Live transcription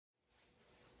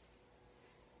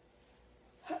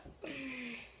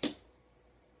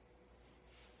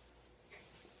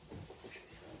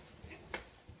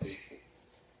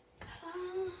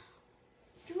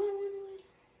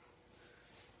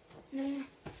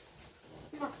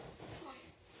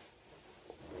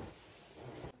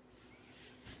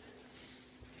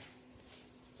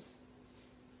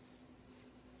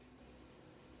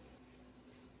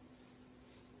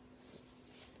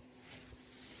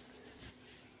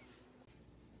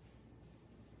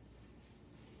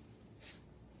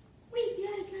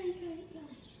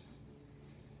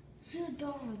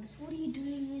vlogs. What are you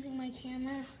doing using my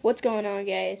camera? What's going on,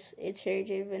 guys? It's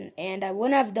Harry and I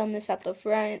wouldn't have done this at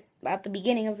the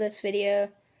beginning of this video,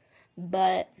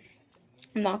 but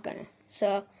I'm not gonna.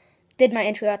 So, did my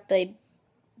intro at the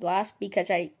last because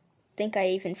I think I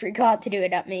even forgot to do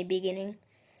it at my beginning.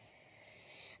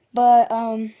 But,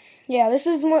 yeah, this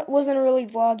wasn't a really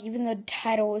vlog, even though the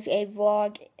title was a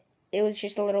vlog. It was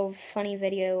just a little funny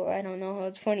video. I don't know how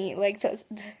it's funny. Like,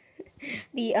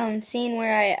 the scene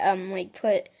where I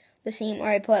put the scene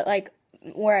where I put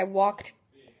where I walked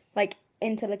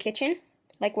into the kitchen,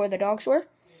 like where the dogs were.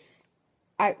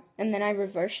 And then I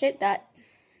reversed it. That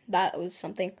was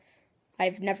something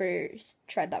I've never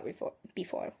tried that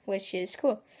before, which is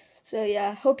cool. So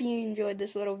yeah, hope you enjoyed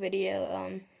this little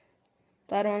video.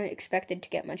 I don't expect it to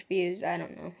get much views. I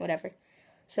don't know, whatever.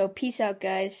 So peace out,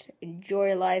 guys. Enjoy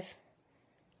your life.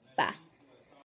 Bye.